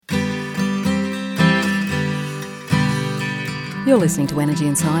You're listening to Energy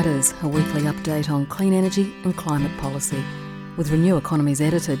Insiders, a weekly update on clean energy and climate policy, with Renew Economy's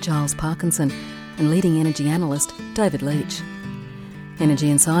editor Giles Parkinson and leading energy analyst David Leach. Energy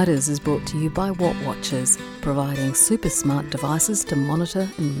Insiders is brought to you by Watt Watchers, providing super smart devices to monitor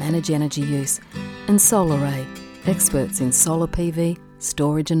and manage energy use, and SolarAy, experts in solar PV,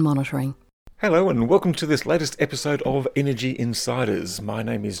 storage and monitoring. Hello and welcome to this latest episode of Energy Insiders. My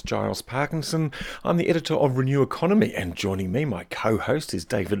name is Giles Parkinson. I'm the editor of Renew Economy, and joining me, my co-host, is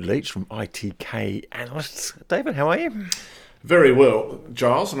David Leach from ITK Analysts. David, how are you? Very well,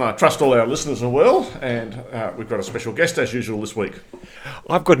 Giles, and I trust all our listeners are well, and we've got a special guest as usual this week.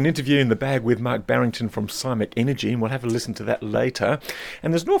 I've got an interview in the bag with Mark Barrington from CIMIC Energy, and we'll have a listen to that later.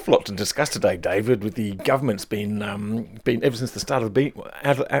 And there's an awful lot to discuss today, David, with the government's been ever since the start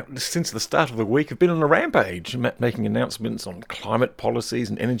of the week, have been on a rampage, making announcements on climate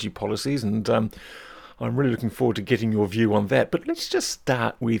policies and energy policies, and I'm really looking forward to getting your view on that. But let's just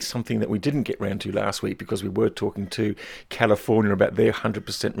start with something that we didn't get round to last week because we were talking to California about their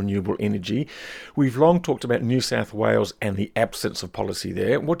 100% renewable energy. We've long talked about New South Wales and the absence of policy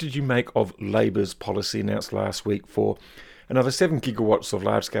there. What did you make of Labor's policy announced last week for another 7 gigawatts of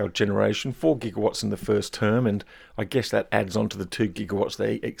large-scale generation, 4 gigawatts in the first term, and I guess that adds on to the 2 gigawatts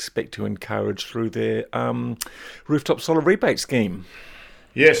they expect to encourage through their rooftop solar rebate scheme?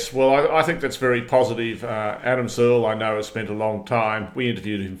 Yes, well, I think that's very positive. Adam Searle, I know, has spent a long time. We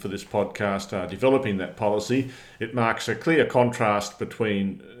interviewed him for this podcast, developing that policy. It marks a clear contrast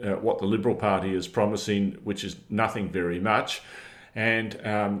between what the Liberal Party is promising, which is nothing very much. And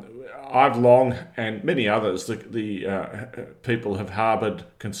I've long, and many others, the people have harboured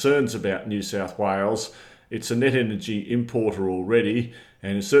concerns about New South Wales. It's a net energy importer already,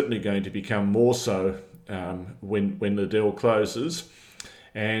 and is certainly going to become more so when the deal closes.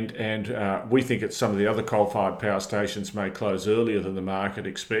 And we think that some of the other coal-fired power stations may close earlier than the market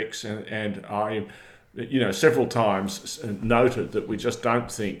expects. And I, several times noted that we just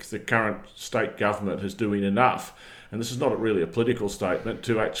don't think the current state government is doing enough. And this is not really a political statement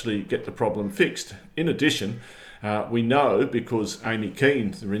to actually get the problem fixed. In addition, we know, because Amy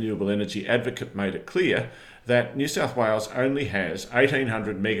Keane, the renewable energy advocate, made it clear that New South Wales only has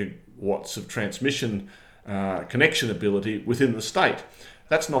 1,800 megawatts of transmission connection ability within the state.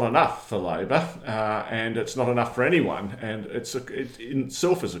 That's not enough for Labor, and it's not enough for anyone, and it in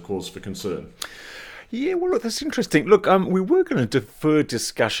itself is a cause for concern. Yeah, well, look, that's interesting. Look, we were going to defer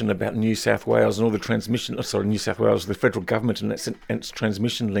discussion about New South Wales and all the the federal government and its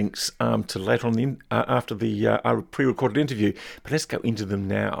transmission links to later on after our pre-recorded interview. But let's go into them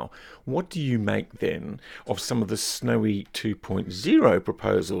now. What do you make then of some of the Snowy 2.0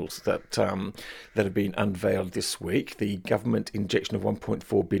 proposals that have been unveiled this week? The government injection of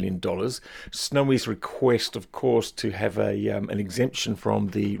 $1.4 billion. Snowy's request, of course, to have an exemption from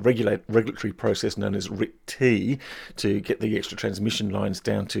the regulatory process known as RIT-T to get the extra transmission lines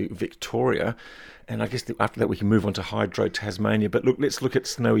down to Victoria. And I guess after that we can move on to Hydro Tasmania. But look, let's look at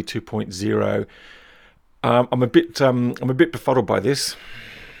Snowy 2.0. I'm a bit befuddled by this.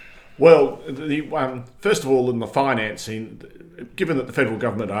 Well, first of all, in the financing, given that the federal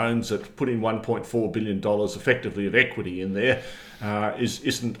government owns it, putting $1.4 billion effectively of equity in there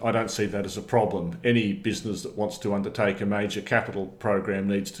isn't. I don't see that as a problem. Any business that wants to undertake a major capital program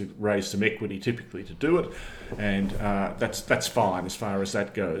needs to raise some equity, typically, to do it, and that's fine as far as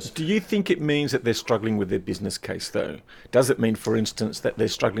that goes. Do you think it means that they're struggling with their business case, though? Does it mean, for instance, that they're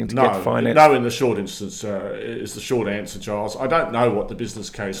struggling to get finance? No, in the short instance is the short answer, Giles. I don't know what the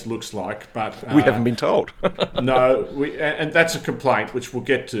business case looks like, but we haven't been told. No, and that's a complaint which we'll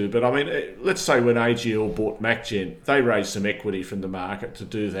get to. But I mean, let's say when AGL bought MacGen, they raised some equity from the market to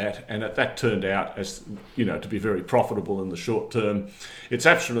do that, and that turned out as to be very profitable in the short term. It's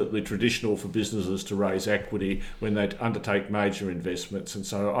absolutely traditional for businesses to raise equity when they undertake major investments, and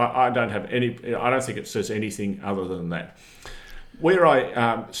so I don't think it says anything other than that.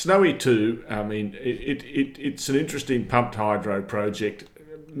 Where Snowy 2, I mean, it's an interesting pumped hydro project.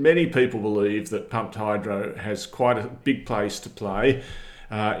 Many people believe that pumped hydro has quite a big place to play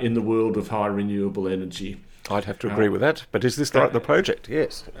in the world of high renewable energy. I'd have to agree with that, but is this the project?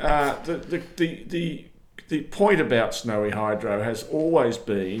 Yes. The point about Snowy Hydro has always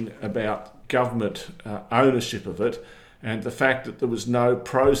been about government ownership of it, and the fact that there was no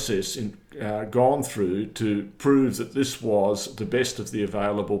process gone through to prove that this was the best of the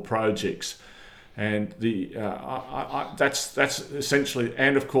available projects. And that's essentially,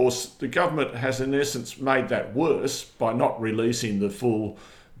 and of course the government has in essence made that worse by not releasing the full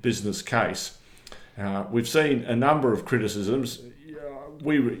business case. We've seen a number of criticisms.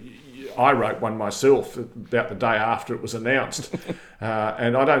 I wrote one myself about the day after it was announced,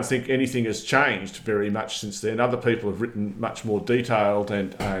 and I don't think anything has changed very much since then. Other people have written much more detailed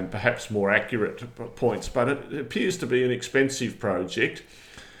and perhaps more accurate points, but it appears to be an expensive project.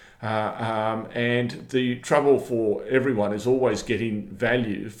 And the trouble for everyone is always getting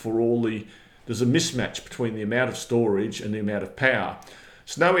value for there's a mismatch between the amount of storage and the amount of power.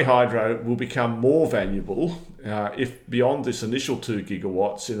 Snowy Hydro will become more valuable if beyond this initial 2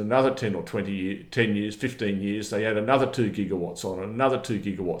 gigawatts, in another 10 or 10 years, 15 years, they add another 2 gigawatts on, another 2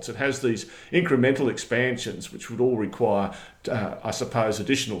 gigawatts. It has these incremental expansions which would all require, I suppose,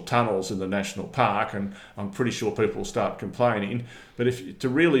 additional tunnels in the national park, and I'm pretty sure people will start complaining. But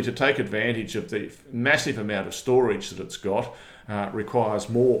to take advantage of the massive amount of storage that it's got, requires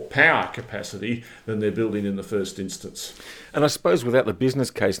more power capacity than they're building in the first instance. And I suppose without the business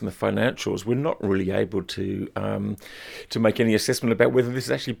case and the financials, we're not really able to make any assessment about whether this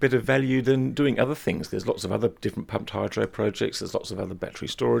is actually better value than doing other things. There's lots of other different pumped hydro projects. There's lots of other battery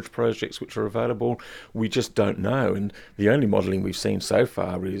storage projects which are available. We just don't know. And the only modelling we've seen so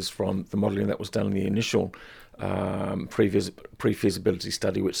far is from the modelling that was done in the initial pre-feasibility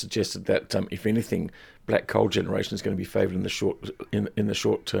study, which suggested that if anything, black coal generation is going to be favoured in the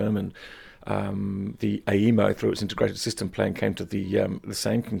short term, and the AEMO, through its integrated system plan, came to the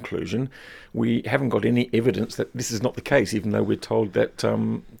same conclusion. We haven't got any evidence that this is not the case, even though we're told that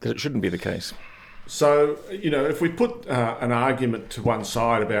it shouldn't be the case. So, if we put an argument to one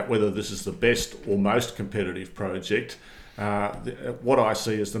side about whether this is the best or most competitive project, what I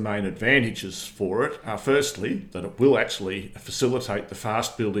see as the main advantages for it are, firstly, that it will actually facilitate the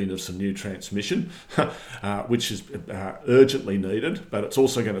fast building of some new transmission, which is urgently needed, but it's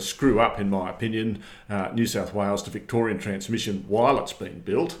also going to screw up, in my opinion, New South Wales to Victorian transmission while it's being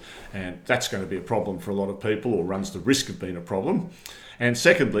built, and that's going to be a problem for a lot of people, or runs the risk of being a problem. And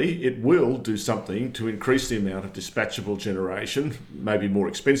secondly, it will do something to increase the amount of dispatchable generation, maybe more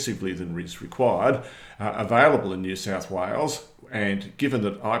expensively than is required, available in New South Wales. And given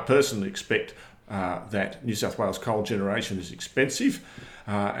that I personally expect that New South Wales coal generation is expensive,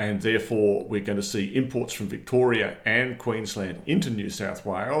 and therefore we're going to see imports from Victoria and Queensland into New South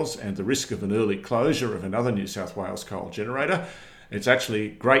Wales, and the risk of an early closure of another New South Wales coal generator, it's actually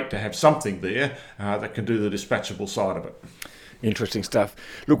great to have something there that can do the dispatchable side of it. Interesting stuff.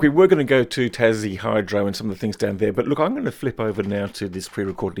 Look, we were going to go to Tassie Hydro and some of the things down there, but look, I'm going to flip over now to this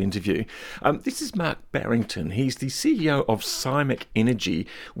pre-recorded interview. This is Mark Barrington. He's the CEO of Simec Energy,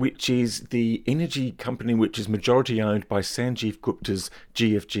 which is the energy company which is majority owned by Sanjeev Gupta's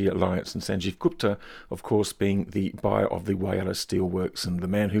GFG Alliance, and Sanjeev Gupta, of course, being the buyer of the Whyalla Steelworks and the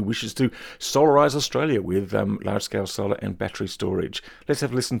man who wishes to solarise Australia with large-scale solar and battery storage. Let's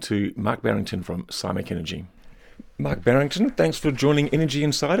have a listen to Mark Barrington from Simec Energy. Mark Barrington, thanks for joining Energy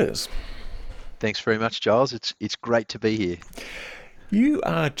Insiders. Thanks very much, Giles. It's great to be here. You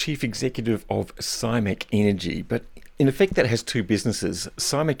are Chief Executive of Simec Energy, but in effect that has two businesses.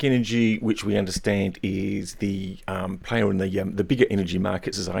 Simec Energy, which we understand is the player in the bigger energy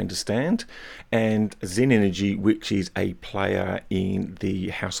markets, as I understand, and Zen Energy, which is a player in the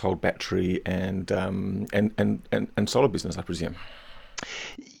household battery and solar business, I presume.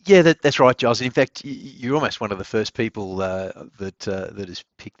 Yeah, that's right, Giles. In fact, you're almost one of the first people that has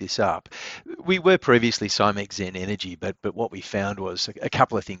picked this up. We were previously Simec Zen Energy, but what we found was a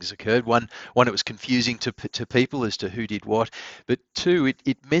couple of things occurred. One, it was confusing to people as to who did what, but two,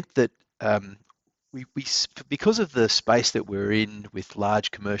 it meant that we because of the space that we're in with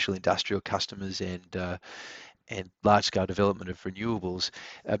large commercial industrial customers and large-scale development of renewables,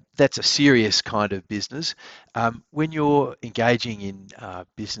 that's a serious kind of business. When you're engaging in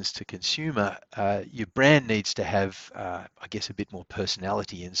business to consumer, your brand needs to have, I guess, a bit more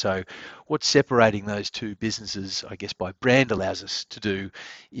personality. And so what's separating those two businesses, I guess, by brand allows us to do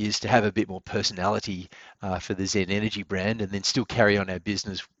is to have a bit more personality for the Zen Energy brand, and then still carry on our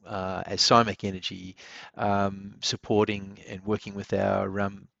business as Simec Energy, supporting and working with our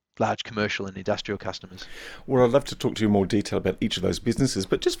large commercial and industrial customers. Well, I'd love to talk to you in more detail about each of those businesses,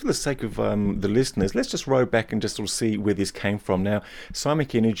 but just for the sake of the listeners, let's just row back and just sort of see where this came from. Now,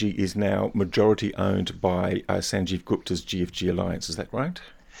 Simec Energy is now majority owned by Sanjeev Gupta's GFG Alliance, is that right?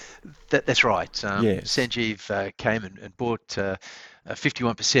 That's right. Yes. Sanjeev came and bought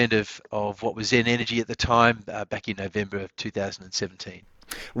 51% of what was Zen Energy at the time, back in November of 2017.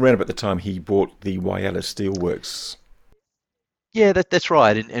 Around about the time he bought the Whyalla Steelworks. Yeah, that's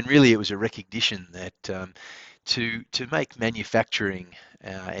right, and really it was a recognition that to make manufacturing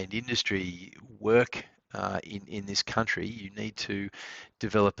and industry work in this country, you need to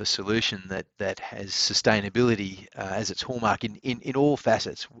develop a solution that has sustainability as its hallmark in all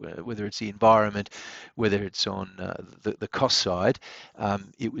facets, whether it's the environment, whether it's on the cost side.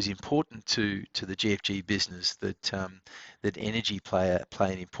 It was important to the GFG business that energy play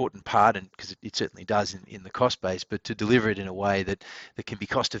an important part, and because it certainly does in the cost base, but to deliver it in a way that can be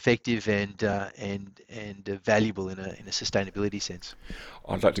cost effective and valuable in a sustainability sense.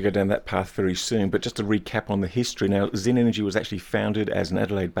 I'd like to go down that path very soon, but just to recap on the history. Now, Zen Energy was actually founded as an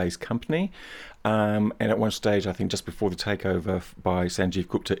Adelaide-based company, and at one stage, I think just before the takeover by Sanjeev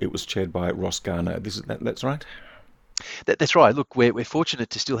Gupta, it was chaired by Ross Garner. That's right? That's right. Look, we're fortunate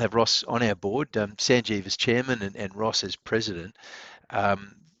to still have Ross on our board, Sanjeev as chairman and Ross as president. The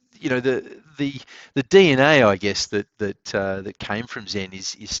DNA, I guess, that came from Zen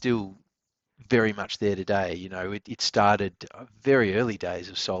is still very much there today. It started very early days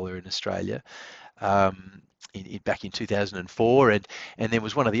of solar in Australia, back in 2004, and then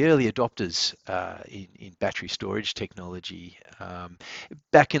was one of the early adopters in battery storage technology.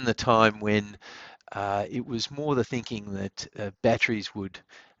 Back in the time when it was more the thinking that batteries would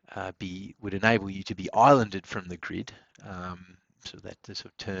enable you to be islanded from the grid. So that the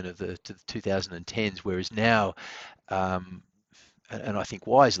sort of turn to the 2010s, whereas now, and I think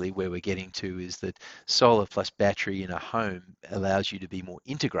wisely, where we're getting to is that solar plus battery in a home allows you to be more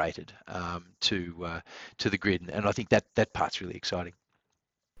integrated to the grid, and I think that part's really exciting.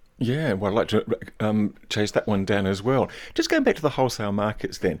 Yeah, well, I'd like to chase that one down as well. Just going back to the wholesale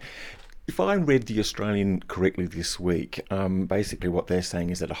markets then. If I read The Australian correctly this week, basically what they're saying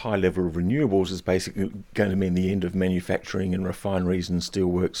is that a high level of renewables is basically going to mean the end of manufacturing and refineries and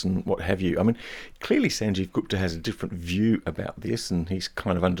steelworks and what have you. I mean, clearly Sanjeev Gupta has a different view about this, and he's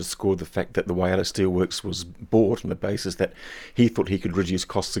kind of underscored the fact that the Whyalla Steelworks was bought on the basis that he thought he could reduce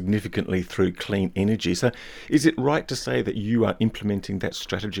costs significantly through clean energy. So is it right to say that you are implementing that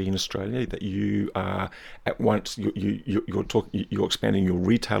strategy in Australia, that you are at once, you're expanding your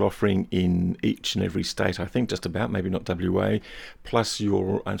retail offering in each and every state, I think, just about, maybe not WA, plus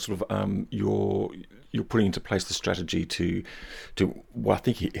you're putting into place the strategy to well, I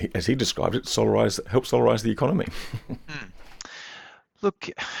think as he described it, help solarize the economy. Look,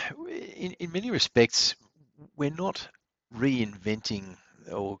 in many respects, we're not reinventing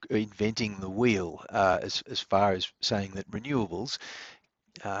or inventing the wheel as far as saying that renewables,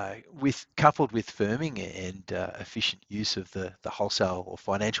 coupled with firming and efficient use of the wholesale or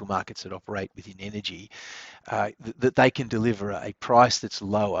financial markets that operate within energy, that they can deliver a price that's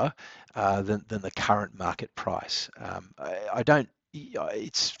lower than the current market price. I don't.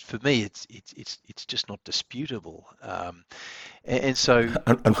 It's for me. It's just not disputable, and so.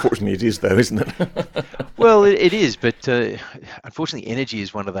 Unfortunately, it is, though, isn't it? Well, it is, but unfortunately, energy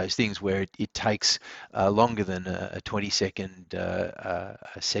is one of those things where it takes longer than a 20-second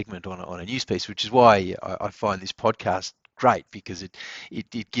segment on a news piece, which is why I find this podcast great, because it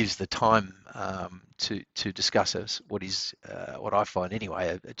gives the time to discuss what I find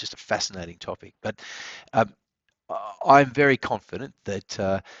anyway just a fascinating topic. But I'm very confident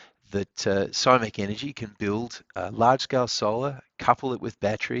that Simec Energy can build large-scale solar, couple it with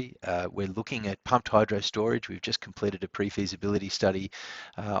battery. We're looking at pumped hydro storage. We've just completed a pre-feasibility study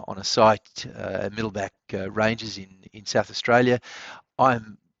on a site at Middleback Ranges in South Australia.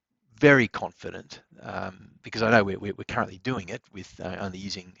 I'm very confident, because I know we're currently doing it with only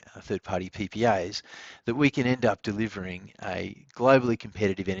using third-party PPAs, that we can end up delivering a globally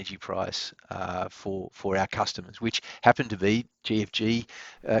competitive energy price for our customers, which happen to be GFG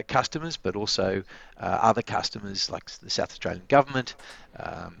customers, but also other customers like the South Australian Government,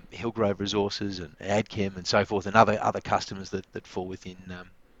 Hillgrove Resources, and AdChem, and so forth, and other customers that fall within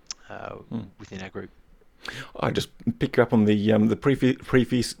our group. I just pick up on the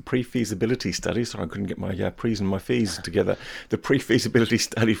pre-feasibility study. Sorry, I couldn't get my pre's and my fees together. The pre-feasibility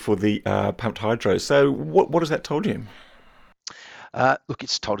study for the pumped hydro. So what has that told you? Look,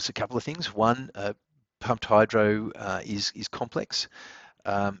 it's told us a couple of things. One, pumped hydro is complex.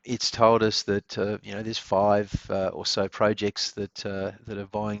 It's told us that there's 5 or so projects that are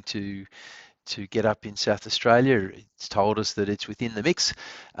vying to get up in South Australia. It's told us that it's within the mix,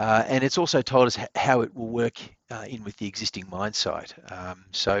 and it's also told us how it will work in with the existing mine site.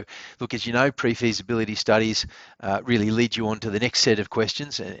 So, look, as you know, pre-feasibility studies really lead you on to the next set of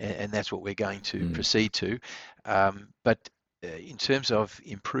questions, and that's what we're going to proceed to. But in terms of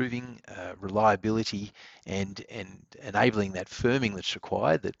improving reliability and enabling that firming that's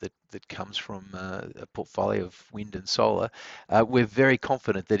required, that comes from a portfolio of wind and solar, we're very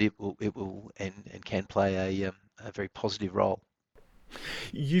confident that it will and can play a very positive role.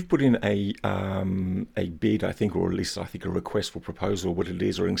 You've put in a bid, I think, or at least I think a request for proposal, what it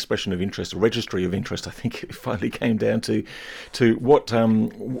is, or an expression of interest, a registry of interest. I think it finally came down to what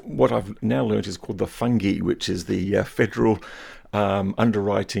I've now learned is called the FUNGI, which is the Federal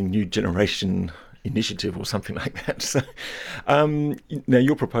Underwriting New Generation Initiative or something like that. So, now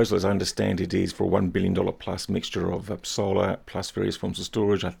your proposal, as I understand it, is for a $1 billion plus mixture of solar plus various forms of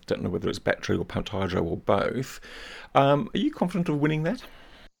storage. I don't know whether it's battery or pumped hydro or both. Are you confident of winning that?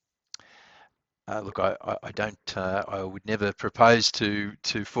 Look, I don't. I would never propose to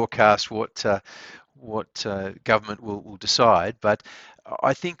forecast what government will decide. But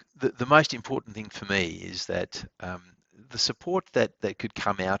I think the most important thing for me is that the support that could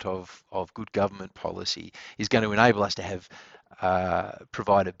come out of good government policy is going to enable us to have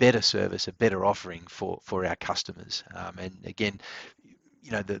provide a better service, a better offering for our customers. And again,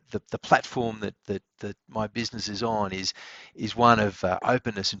 the platform that my business is on is one of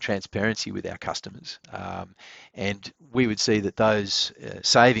openness and transparency with our customers, and we would see that those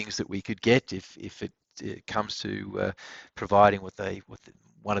savings that we could get if it comes to providing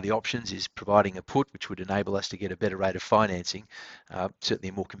one of the options is providing a put, which would enable us to get a better rate of financing, certainly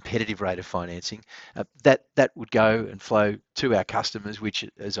a more competitive rate of financing. That would go and flow to our customers, which,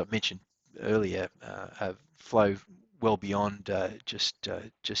 as I mentioned earlier, flow well beyond just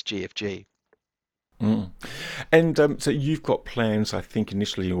GFG. Mm. And so you've got plans, I think,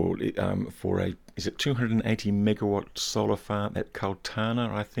 initially, or for is it 280 megawatt solar farm at Kaltana,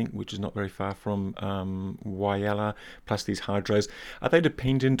 I think, which is not very far from Whyalla, plus these hydros. Are they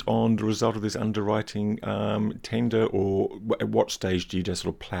dependent on the result of this underwriting tender, or at what stage do you just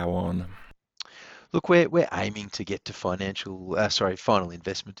sort of plough on? Look, we're aiming to get to final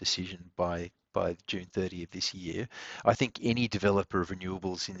investment decision by June 30 of this year. I think any developer of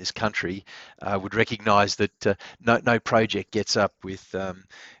renewables in this country would recognise that no project gets up with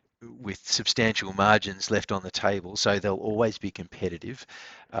substantial margins left on the table, so they'll always be competitive.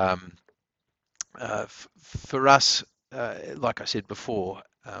 For us, like I said before,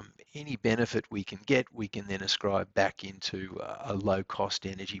 any benefit we can get, we can then ascribe back into a low-cost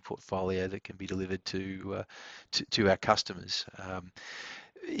energy portfolio that can be delivered to our customers.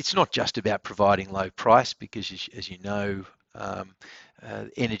 It's not just about providing low price, because as you know,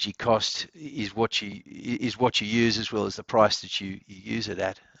 energy cost is what you use as well as the price that you use it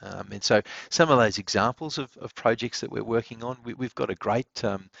at. And so some of those examples of projects that we're working on, we've got a great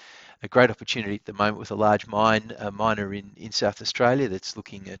opportunity at the moment with a large miner in South Australia that's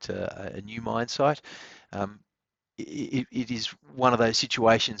looking at a new mine site. It is one of those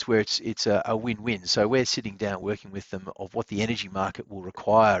situations where it's a win-win. So we're sitting down working with them of what the energy market will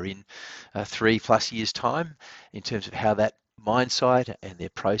require in 3+ years' time, in terms of how that mine site and their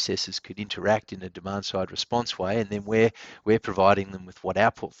processes could interact in a demand-side response way, and then we're providing them with what our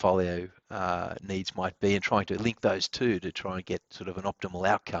portfolio needs might be, and trying to link those two to try and get sort of an optimal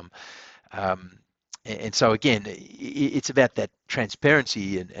outcome. And so again, it's about that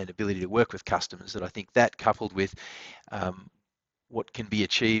transparency and ability to work with customers, that I think that, coupled with what can be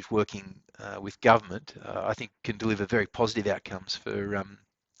achieved working with government, I think can deliver very positive outcomes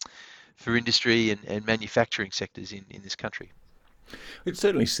for industry and manufacturing sectors in this country. It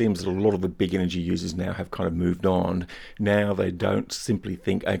certainly seems that a lot of the big energy users now have kind of moved on. Now they don't simply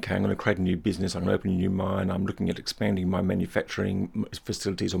think, okay, I'm going to create a new business, I'm going to open a new mine, I'm looking at expanding my manufacturing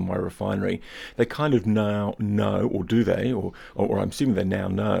facilities or my refinery. They kind of now know, or do they, or I'm assuming they now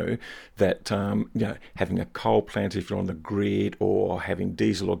know, that having a coal plant if you're on the grid, or having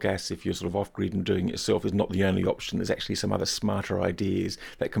diesel or gas if you're sort of off-grid and doing it yourself, is not the only option. There's actually some other smarter ideas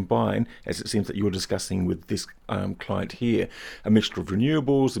that combine, as it seems that you're discussing with this client here, a mixture of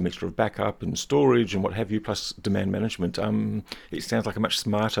renewables, a mixture of backup and storage and what have you, plus demand management. It sounds like a much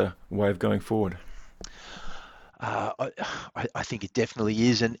smarter way of going forward. I think it definitely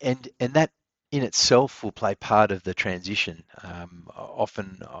is, and that in itself will play part of the transition.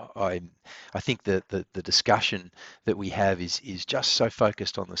 Often I think that the discussion that we have is just so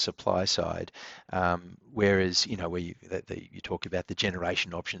focused on the supply side, whereas where you talk about the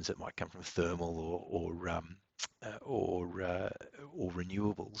generation options that might come from thermal or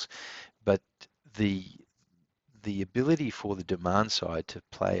renewables, but the ability for the demand side to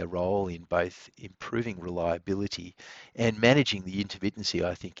play a role in both improving reliability and managing the intermittency,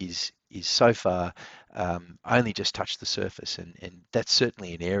 I think is so far only just touched the surface, and that's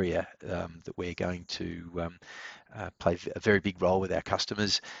certainly an area that we're going to play a very big role with our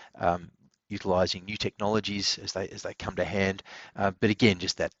customers, utilising new technologies as they come to hand, but again,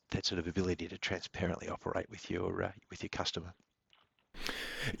 just that sort of ability to transparently operate with your customer.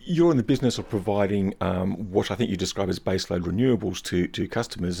 You're in the business of providing what I think you describe as baseload renewables to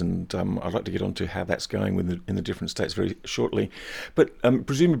customers, and I'd like to get on to how that's going in the different states very shortly. But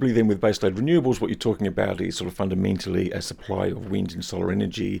presumably then with baseload renewables, what you're talking about is sort of fundamentally a supply of wind and solar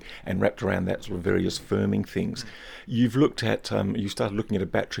energy, and wrapped around that sort of various firming things. You've looked at, you started looking at a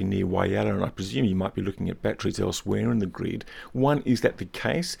battery near Whyalla, and I presume you might be looking at batteries elsewhere in the grid. One, is that the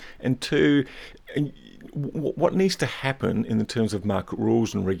case? And two, what needs to happen in the terms of market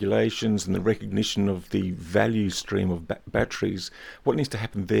rules and regulations and the recognition of the value stream of batteries? What needs to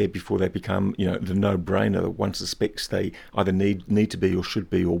happen there before they become, the no-brainer that one suspects they either need to be or should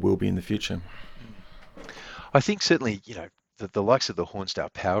be or will be in the future? I think certainly, the likes of the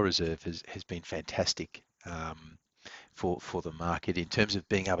Hornsdale Power Reserve has been fantastic for the market in terms of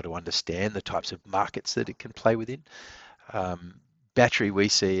being able to understand the types of markets that it can play within. Battery we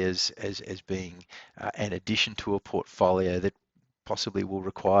see as being an addition to a portfolio that possibly will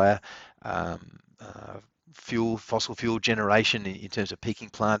require fossil fuel generation in terms of peaking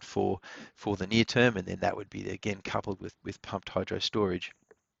plant for the near term, and then that would be again coupled with pumped hydro storage.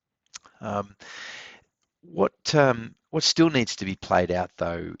 What still needs to be played out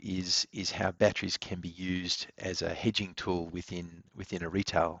though is how batteries can be used as a hedging tool within a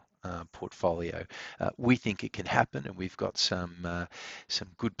retail portfolio. We think it can happen, and we've got some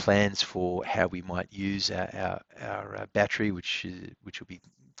good plans for how we might use our battery, which will be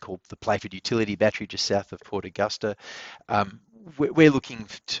called the Playford Utility Battery, just south of Port Augusta. We're looking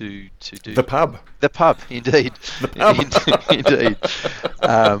to do the pub. The pub, indeed. The pub. Indeed.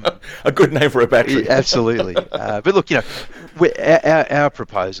 A good name for a battery. Absolutely. But look, our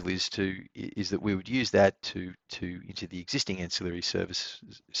proposal is that we would use that to into the existing ancillary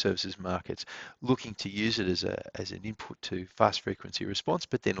services markets, looking to use it as an input to fast frequency response,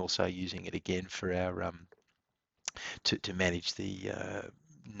 but then also using it again for our to manage the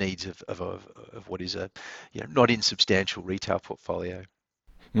needs of what is a not insubstantial retail portfolio.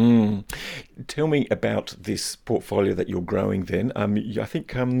 Tell me about this portfolio that you're growing then. I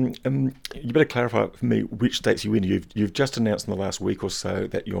think you better clarify for me which states you're in. You've just announced in the last week or so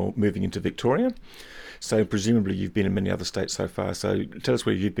that you're moving into Victoria. So presumably you've been in many other states so far. So tell us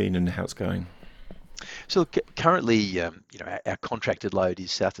where you've been and how it's going. So currently, our contracted load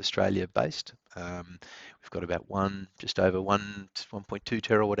is South Australia based. We've got about just over 1.2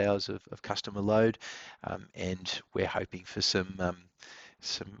 terawatt hours of customer load, and we're hoping for some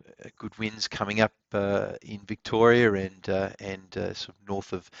good wins coming up in Victoria and sort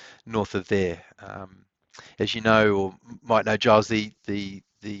of north of there. As you know, or might know, Giles, the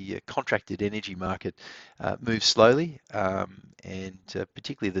contracted energy market moves slowly, and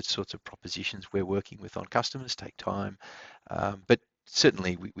particularly the sorts of propositions we're working with on customers take time. But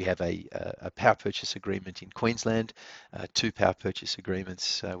certainly we have a power purchase agreement in Queensland, 2 power purchase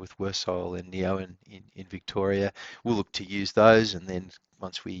agreements with Wersol and Neoen in Victoria. We'll look to use those, and then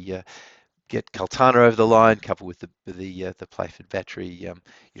once we get Kaltana over the line, coupled with the Playford battery,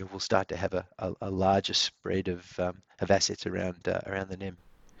 we'll start to have a larger spread of assets around the NEM.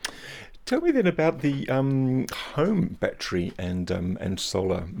 Tell me then about the home battery and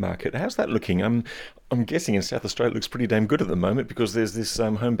solar market. How's that looking? I'm guessing in South Australia it looks pretty damn good at the moment because there's this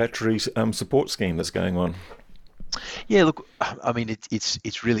home battery support scheme that's going on. Yeah, look, I mean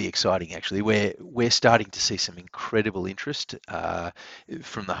it's really exciting actually. We're starting to see some incredible interest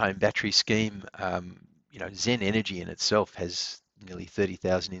from the home battery scheme. Zen Energy in itself has nearly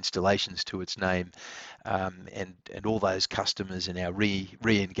 30,000 installations to its name, and all those customers are now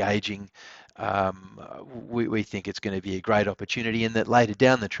re-engaging. We think it's going to be a great opportunity, and that later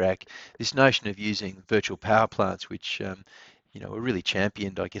down the track, this notion of using virtual power plants, which were really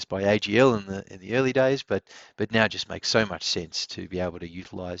championed, I guess, by AGL in the early days, but now just makes so much sense to be able to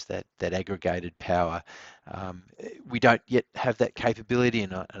utilise that aggregated power. We don't yet have that capability,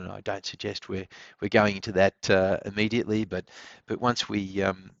 and I don't suggest we're going into that immediately. But once we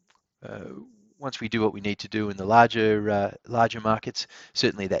do what we need to do in the larger markets,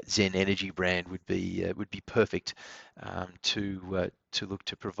 certainly that Zen Energy brand would be perfect to look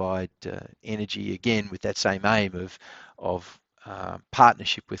to provide energy again with that same aim of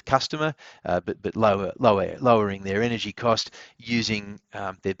partnership with customer, but lowering their energy cost using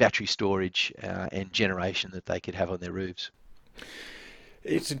their battery storage and generation that they could have on their roofs.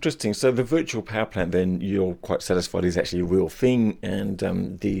 It's interesting. So the virtual power plant, then, you're quite satisfied is actually a real thing,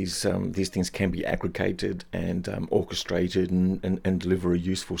 and these things can be aggregated and orchestrated and deliver a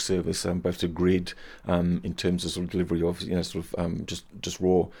useful service both to grid in terms of sort of delivery of just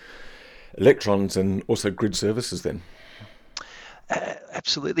raw electrons and also grid services then.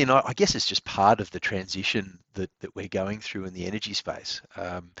 Absolutely, and I guess it's just part of the transition that we're going through in the energy space.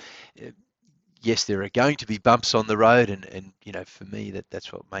 Yes, there are going to be bumps on the road, and for me,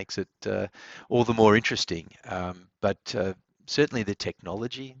 that's what makes it all the more interesting. But certainly the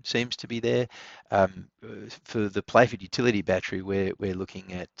technology seems to be there. For the Playford utility battery, we're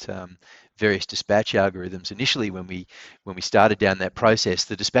looking at various dispatch algorithms. Initially, when we started down that process,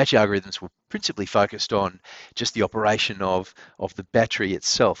 the dispatch algorithms were principally focused on just the operation of the battery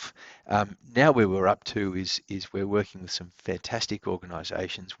itself. Now where we're up to is we're working with some fantastic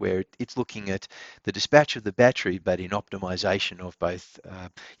organisations where it's looking at the dispatch of the battery, but in optimisation of both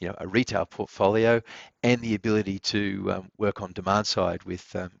a retail portfolio and the ability to work on demand side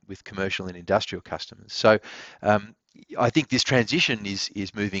with commercial and industrial customers. So I think this transition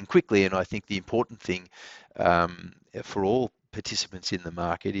is moving quickly, and I think the important thing for all participants in the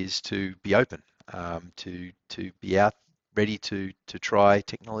market is to be open, to be out ready to try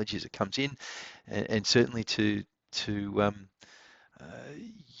technology as it comes in, and certainly to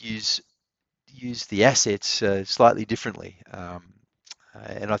use the assets slightly differently.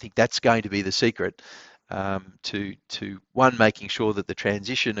 And I think that's going to be the secret to one, making sure that the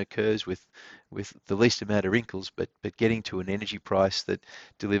transition occurs with the least amount of wrinkles, but getting to an energy price that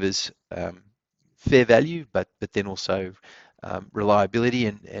delivers fair value, but then also reliability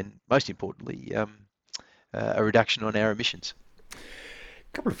and most importantly, a reduction on our emissions.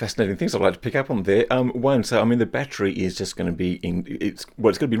 A couple of fascinating things I'd like to pick up on there. One, so I mean, the battery is just going to be it's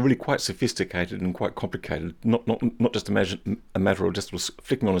going to be really quite sophisticated and quite complicated. Not just a matter of just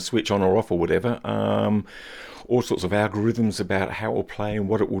flicking on a switch on or off or whatever. All sorts of algorithms about how it will play and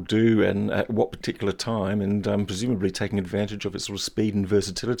what it will do and at what particular time, and presumably taking advantage of its sort of speed and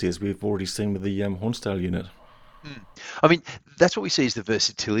versatility, as we've already seen with the Hornsdale unit. I mean, that's what we see as the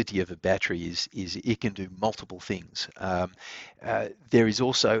versatility of a battery is it can do multiple things. There is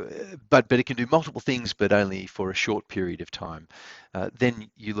also, but it can do multiple things, but only for a short period of time. Then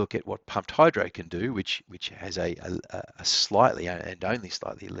you look at what pumped hydro can do, which has a slightly and only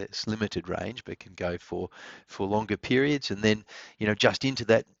slightly less limited range, but can go for longer periods. And then, just into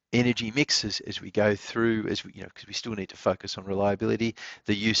that energy mix as we go through, because we still need to focus on reliability,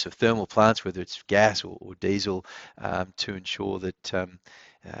 the use of thermal plants, whether it's gas or diesel, to ensure that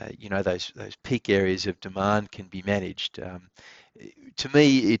those peak areas of demand can be managed. To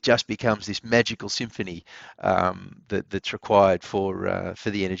me, it just becomes this magical symphony that's required for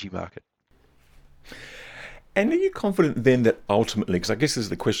the energy market. And are you confident then that ultimately, because I guess this is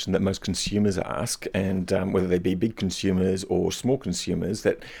the question that most consumers ask, and whether they be big consumers or small consumers,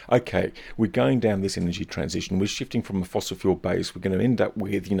 that, okay, we're going down this energy transition, we're shifting from a fossil fuel base, we're going to end up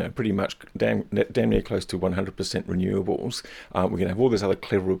with, pretty much damn near close to 100% renewables. We're going to have all this other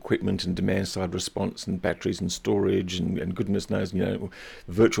clever equipment and demand side response and batteries and storage and goodness knows,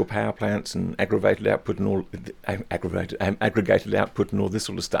 virtual power plants and aggregated output and all this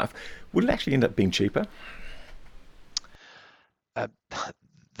sort of stuff. Will it actually end up being cheaper?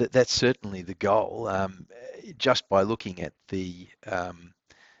 That's certainly the goal. Just by looking at the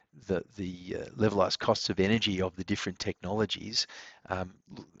levelized costs of energy of the different technologies,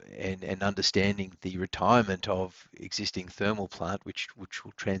 and understanding the retirement of existing thermal plant, which will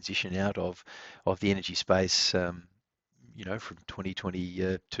transition out of the energy space, from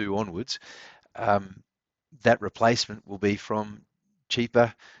 2022 onwards, that replacement will be from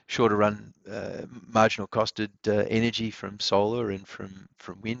cheaper, shorter run, marginal costed energy from solar and from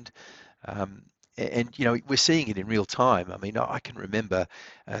wind. And we're seeing it in real time. I mean, I can remember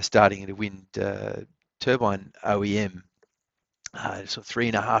starting at a wind turbine OEM sort of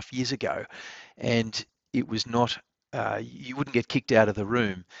 3.5 years ago, and it was not, you wouldn't get kicked out of the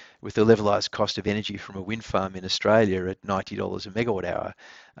room with the levelized cost of energy from a wind farm in Australia at $90 a megawatt hour.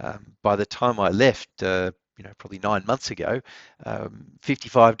 By the time I left, probably 9 months ago,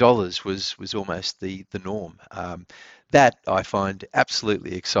 $55 was almost the norm. That I find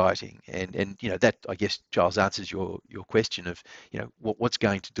absolutely exciting, and that, I guess, Giles, answers your question of what's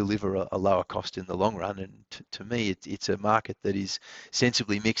going to deliver a lower cost in the long run. And to me, it's a market that is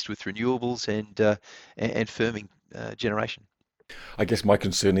sensibly mixed with renewables and firming generation. I guess my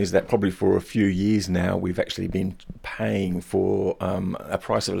concern is that probably for a few years now we've actually been paying for a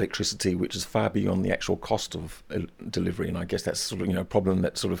price of electricity which is far beyond the actual cost of delivery, and I guess that's sort of a problem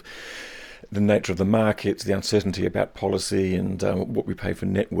that sort of the nature of the markets, the uncertainty about policy and what we pay for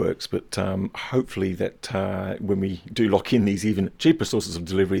networks. But hopefully that when we do lock in these even cheaper sources of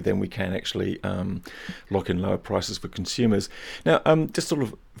delivery, then we can actually lock in lower prices for consumers. Now, just sort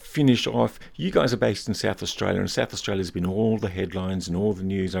of finish off, you guys are based in South Australia, and South Australia's been all the headlines and all the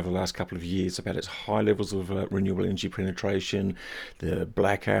news over the last couple of years about its high levels of renewable energy penetration, the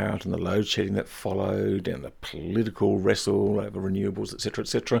blackout and the load shedding that followed, and the political wrestle over renewables, etc.,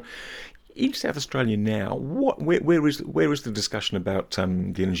 etc. In South Australia now, where is the discussion about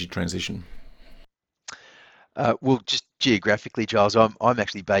the energy transition? Well, just geographically, Giles, I'm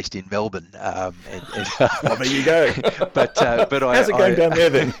actually based in Melbourne. Well, there you go. but how's it going down there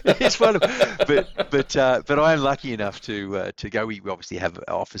then? It's wonderful. But I am lucky enough to go. We obviously have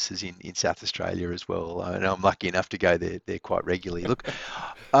offices in South Australia as well, and I'm lucky enough to go there quite regularly. Look,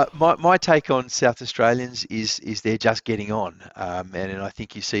 my take on South Australians is they're just getting on, and I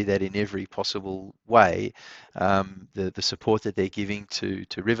think you see that in every possible way. The support that they're giving to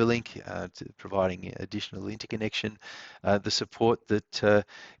Riverlink, to providing additional interconnection, the support that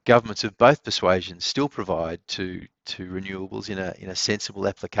governments of both persuasions still provide to renewables in a sensible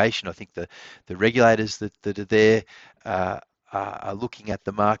application. I think the regulators that are there are looking at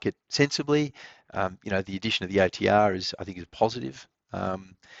the market sensibly. The addition of the OTR is positive.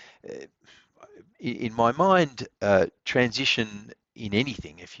 In my mind, transition in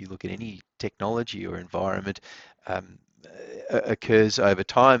anything, if you look at any technology or environment, occurs over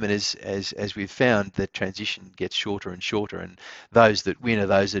time, and as we've found, the transition gets shorter and shorter, and those that win are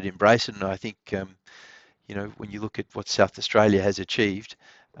those that embrace it. And I think when you look at what South Australia has achieved,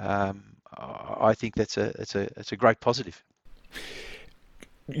 I think that's a great positive.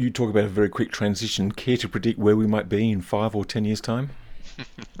 You talk about a very quick transition. Care to predict where we might be in 5 or 10 years' time?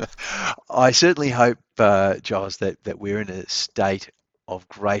 I certainly hope, Giles, that we're in a state of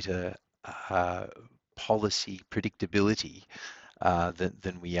greater policy predictability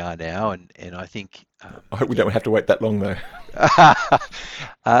than we are now, and I think. I hope we don't have to wait that long, though.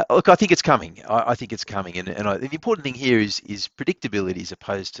 Look, I think it's coming. I think it's coming, and the important thing here is predictability as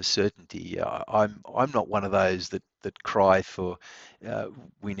opposed to certainty. I'm not one of those that cry for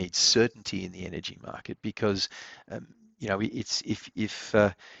we need certainty in the energy market, because it's if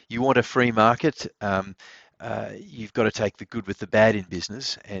you want a free market, you've got to take the good with the bad in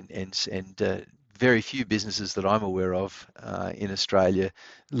business, and very few businesses that I'm aware of in Australia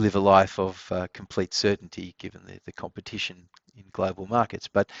live a life of complete certainty, given the competition in global markets.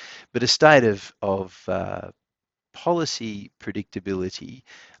 But a state of policy predictability,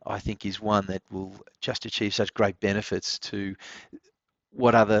 I think, is one that will just achieve such great benefits to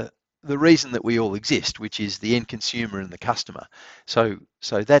what are the reason that we all exist, which is the end consumer and the customer. So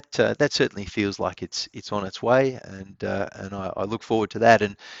that certainly feels like it's on its way, and I look forward to that,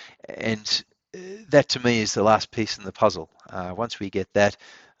 and that to me is the last piece in the puzzle. Once we get that,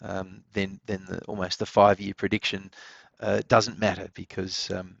 then almost the 5-year prediction doesn't matter, because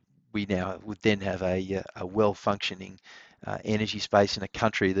we now would then have a well-functioning energy space in a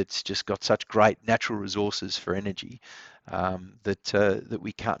country that's just got such great natural resources for energy that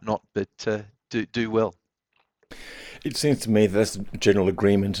we can't not but do well. It seems to me that that's general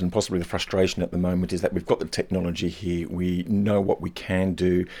agreement, and possibly the frustration at the moment is that we've got the technology here, we know what we can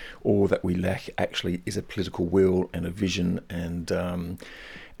do, all that we lack actually is a political will and a vision and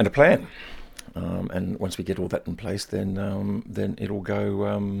a plan. And once we get all that in place, then it'll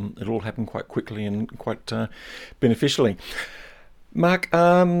go. It'll all happen quite quickly and quite beneficially. Mark,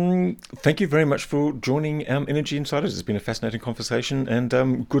 thank you very much for joining Energy Insiders. It's been a fascinating conversation,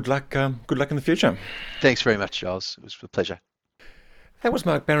 and good luck in the future. Thanks very much, Giles. It was a pleasure. That was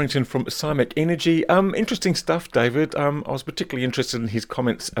Mark Barrington from CIMEC Energy. Interesting stuff, David. I was particularly interested in his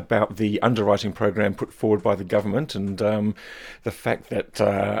comments about the underwriting program put forward by the government, and the fact that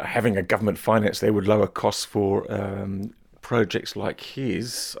having a government finance there would lower costs for projects like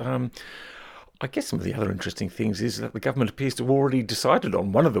his. I guess some of the other interesting things is that the government appears to have already decided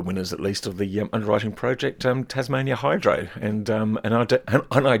on one of the winners, at least, of the underwriting project, Tasmania Hydro, and an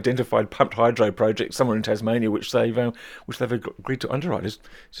unidentified pumped hydro project somewhere in Tasmania, which they've agreed to underwrite. Is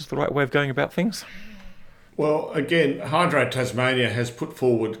this the right way of going about things? Well, again, Hydro Tasmania has put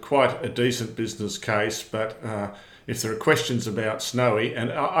forward quite a decent business case, but if there are questions about Snowy,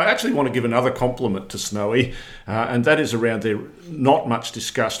 and I actually want to give another compliment to Snowy, and that is around their not much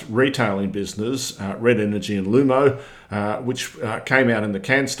discussed retailing business, Red Energy and Lumo, which came out in the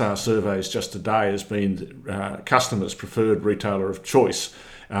CanStar surveys just today as being customers' preferred retailer of choice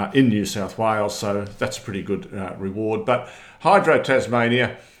in New South Wales. So that's a pretty good reward. But Hydro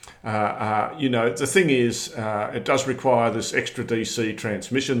Tasmania, the thing is, it does require this extra DC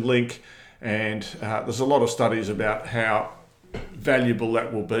transmission link. And there's a lot of studies about how valuable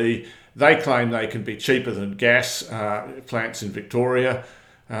that will be. They claim they can be cheaper than gas plants in Victoria.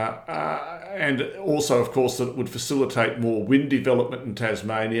 and also, of course, that it would facilitate more wind development in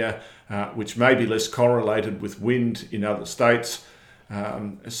Tasmania, which may be less correlated with wind in other states.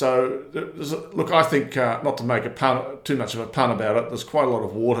 Look, I think, not to make too much of a pun about it, there's quite a lot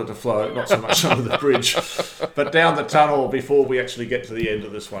of water to flow, not so much under the bridge, but down the tunnel before we actually get to the end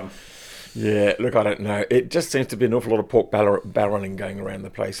of this one. Yeah, look, I don't know. It just seems to be an awful lot of pork barreling going around the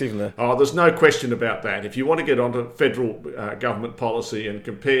place, even though... Oh, there's no question about that. If you want to get onto federal government policy and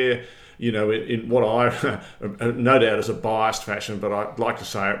compare, in what I, no doubt is a biased fashion, but I'd like to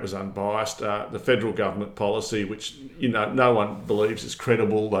say it was unbiased, the federal government policy, which, no one believes is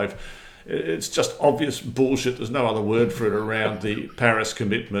credible. It's just obvious bullshit. There's no other word for it around the Paris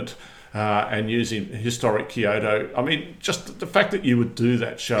commitment. And using historic Kyoto. I mean, just the fact that you would do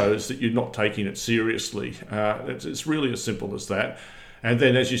that shows that you're not taking it seriously. It's really as simple as that. And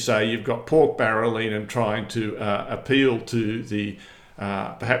then, as you say, you've got pork barreling and trying to appeal to the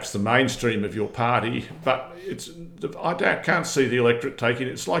perhaps the mainstream of your party, but I can't see the electorate taking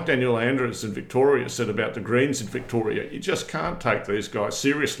it. It's like Daniel Andrews in Victoria said about the Greens in Victoria. You just can't take these guys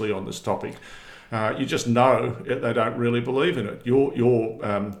seriously on this topic. You just know they don't really believe in it. Your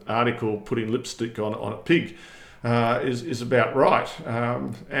article putting lipstick on a pig is about right.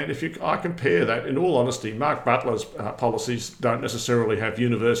 And if I compare that, in all honesty, Mark Butler's policies don't necessarily have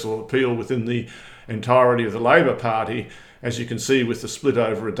universal appeal within the entirety of the Labor Party, as you can see with the split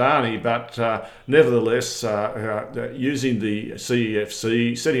over Adani, but nevertheless, using the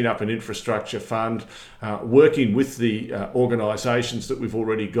CEFC, setting up an infrastructure fund, working with the organisations that we've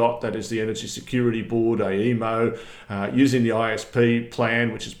already got, that is the Energy Security Board, AEMO, using the ISP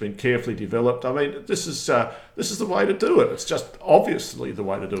plan, which has been carefully developed. I mean, this is the way to do it. It's just obviously the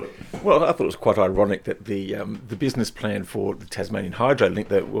way to do it. Well, I thought it was quite ironic that the business plan for the Tasmanian Hydro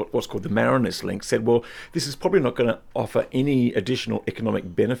Link, what's called the Marinus Link, said, well, this is probably not going to offer any additional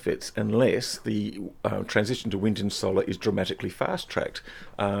economic benefits unless the transition to wind and solar is dramatically fast-tracked.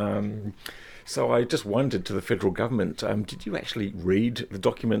 So I just wondered to the federal government, did you actually read the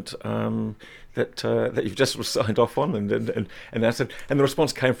document that you've just signed off on? And I said, and the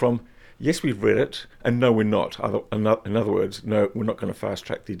response came from, yes, we've read it, and no, we're not. In other words, no, we're not going to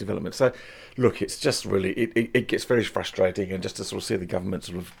fast-track the development. So, look, it's just really, it gets very frustrating, and just to sort of see the government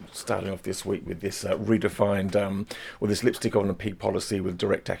sort of starting off this week with this redefined, or this lipstick on a pig policy with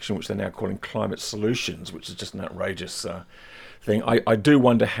direct action, which they're now calling climate solutions, which is just an outrageous thing. I do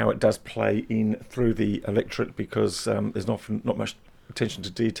wonder how it does play in through the electorate, because there's not much attention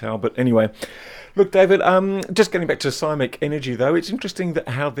to detail. But anyway, look, David, just getting back to Cymec Energy, though, it's interesting that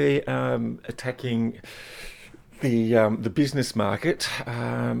how they're attacking the business market.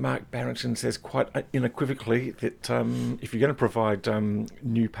 Mark Barrington says quite unequivocally that if you're going to provide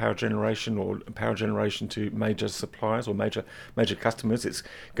new power generation to major suppliers or major customers, it's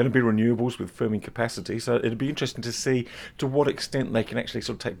going to be renewables with firming capacity. So it'd be interesting to see to what extent they can actually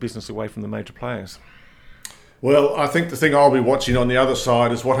sort of take business away from the major players. Well, I think the thing I'll be watching on the other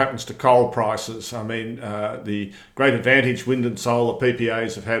side is what happens to coal prices. I mean, the great advantage wind and solar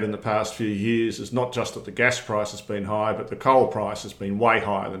PPAs have had in the past few years is not just that the gas price has been high, but the coal price has been way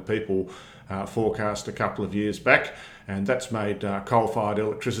higher than people forecast a couple of years back. And that's made coal-fired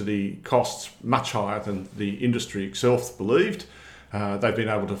electricity costs much higher than the industry itself believed. They've been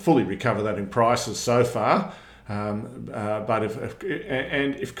able to fully recover that in prices so far. But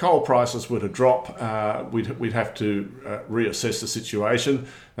if coal prices were to drop, we'd have to reassess the situation.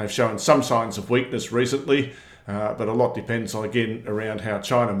 They've shown some signs of weakness recently, but a lot depends again around how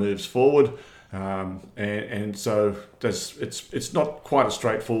China moves forward. And so it's not quite as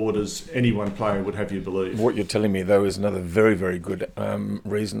straightforward as any one player would have you believe. What you're telling me, though, is another very, very good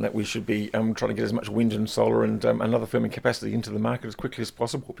reason that we should be trying to get as much wind and solar and another firming capacity into the market as quickly as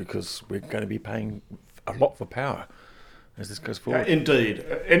possible, because we're going to be paying a lot for power as this goes forward. Yeah, indeed.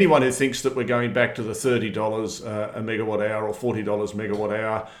 Anyone who thinks that we're going back to the $30 a megawatt hour or $40 megawatt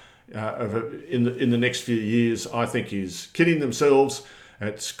hour in the next few years, I think is kidding themselves.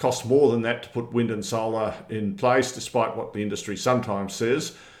 It's cost more than that to put wind and solar in place, despite what the industry sometimes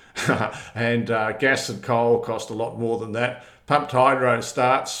says. And gas and coal cost a lot more than that. Pumped hydro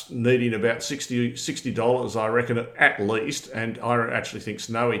starts needing about $60, I reckon, at least. And I actually think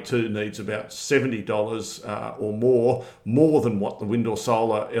Snowy 2 needs about $70 or more than what the wind or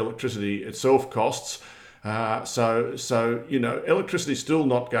solar electricity itself costs. So electricity is still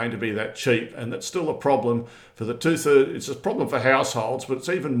not going to be that cheap, and that's still a problem for the 2/3. It's a problem for households, but it's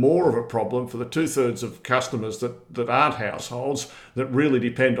even more of a problem for the 2/3 of customers that aren't households that really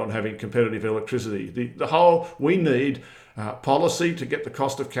depend on having competitive electricity. We need policy to get the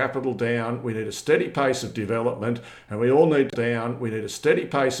cost of capital down. We need a steady pace of development, and we all need a steady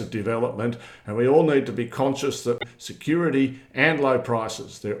pace of development, and we all need to be conscious that security and low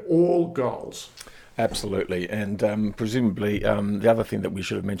prices, they're all goals. Absolutely, and presumably the other thing that we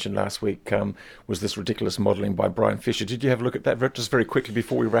should have mentioned last week was this ridiculous modelling by Brian Fisher. Did you have a look at that just very quickly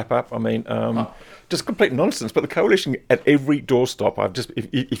before we wrap up? I mean, just complete nonsense. But the coalition at every doorstop.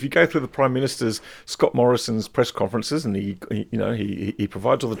 If you go through the Prime Minister's Scott Morrison's press conferences, and he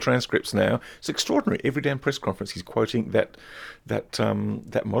provides all the transcripts now. It's extraordinary. Every damn press conference he's quoting that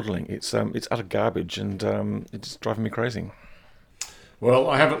modelling. It's utter garbage, and it's driving me crazy.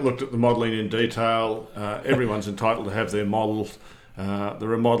 Well, I haven't looked at the modelling in detail. Everyone's entitled to have their models.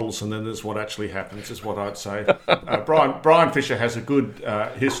 There are models, and then there's what actually happens, is what I'd say. Brian Fisher has a good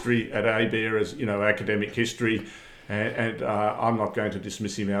history at ABARE as academic history, and I'm not going to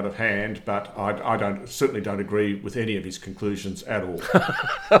dismiss him out of hand, but I certainly don't agree with any of his conclusions at all.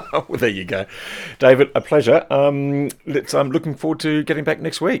 Well, there you go, David. A pleasure. I'm looking forward to getting back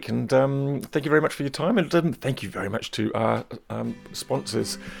next week, and thank you very much for your time, and thank you very much to our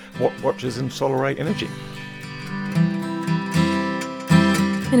sponsors, Watt Watchers and SolarAy Energy.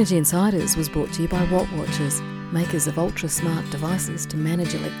 Energy Insiders was brought to you by Watt Watchers, makers of ultra-smart devices to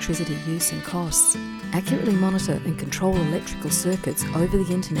manage electricity use and costs. Accurately monitor and control electrical circuits over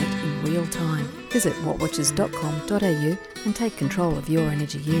the internet in real time. Visit wattwatchers.com.au and take control of your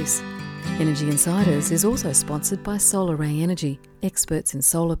energy use. Energy Insiders is also sponsored by SolarAy Energy, experts in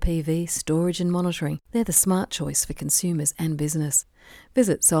solar PV, storage and monitoring. They're the smart choice for consumers and business.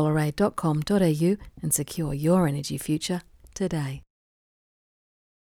 Visit solaray.com.au and secure your energy future today.